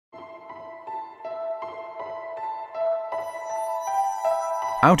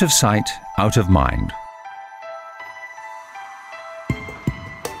Out of sight, out of mind.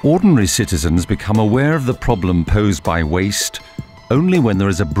 Ordinary citizens become aware of the problem posed by waste only when there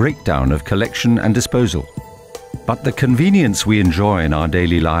is a breakdown of collection and disposal. But the convenience we enjoy in our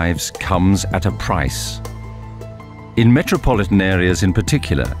daily lives comes at a price. In metropolitan areas in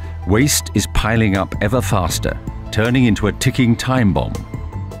particular, waste is piling up ever faster, turning into a ticking time bomb.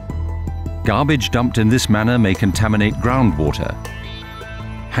 Garbage dumped in this manner may contaminate groundwater.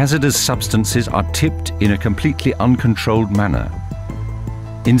 Hazardous substances are tipped in a completely uncontrolled manner.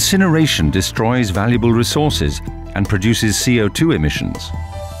 Incineration destroys valuable resources and produces CO2 emissions.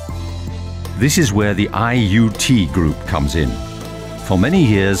 This is where the IuT Group comes in. For many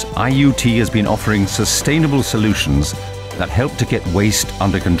years, IuT has been offering sustainable solutions that help to get waste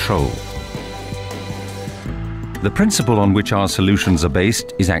under control. The principle on which our solutions are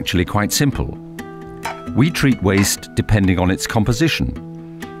based is actually quite simple. We treat waste depending on its composition.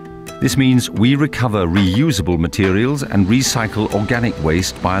 This means we recover reusable materials and recycle organic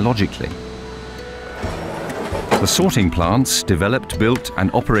waste biologically. The sorting plants, developed, built and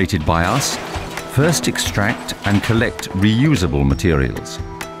operated by us, first extract and collect reusable materials.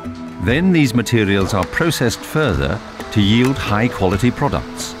 Then these materials are processed further to yield high-quality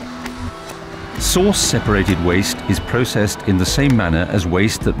products. Source-separated waste is processed in the same manner as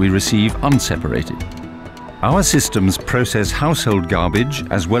waste that we receive unseparated. Our systems process household garbage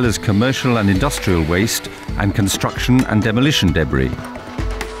as well as commercial and industrial waste and construction and demolition debris.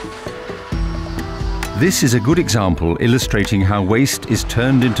 This is a good example illustrating how waste is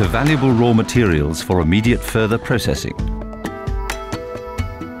turned into valuable raw materials for immediate further processing.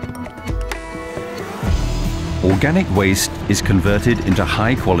 Organic waste is converted into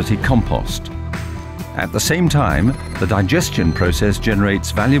high-quality compost. At the same time, the digestion process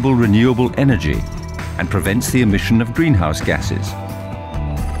generates valuable renewable energy and prevents the emission of greenhouse gases.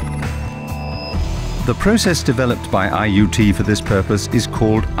 The process developed by IuT for this purpose is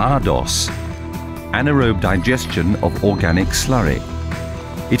called ADOS, anaerobe digestion of organic slurry.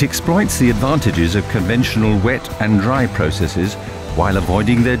 It exploits the advantages of conventional wet and dry processes while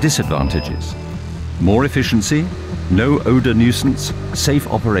avoiding their disadvantages. More efficiency, no odor nuisance, safe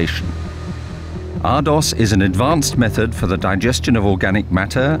operation. ADOS is an advanced method for the digestion of organic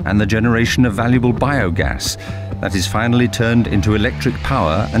matter and the generation of valuable biogas that is finally turned into electric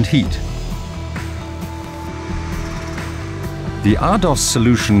power and heat. The ADOS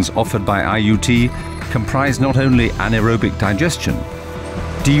solutions offered by IuT comprise not only anaerobic digestion,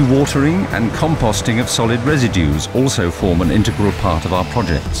 dewatering and composting of solid residues also form an integral part of our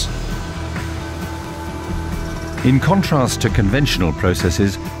projects. In contrast to conventional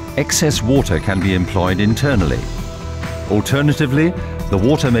processes, excess water can be employed internally. Alternatively, the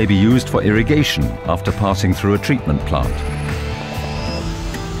water may be used for irrigation after passing through a treatment plant.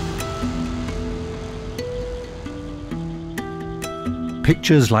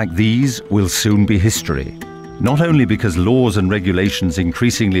 Pictures like these will soon be history, not only because laws and regulations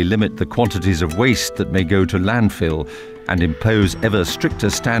increasingly limit the quantities of waste that may go to landfill and impose ever stricter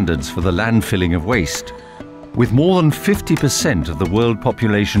standards for the landfilling of waste. With more than 50% of the world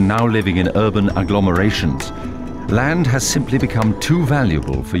population now living in urban agglomerations, land has simply become too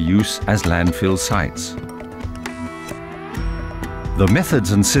valuable for use as landfill sites. The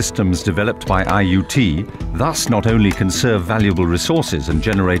methods and systems developed by IuT thus not only conserve valuable resources and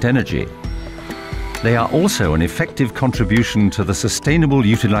generate energy, they are also an effective contribution to the sustainable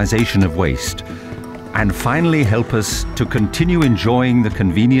utilization of waste, and finally help us to continue enjoying the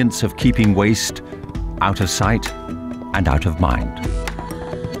convenience of keeping waste out of sight and out of mind.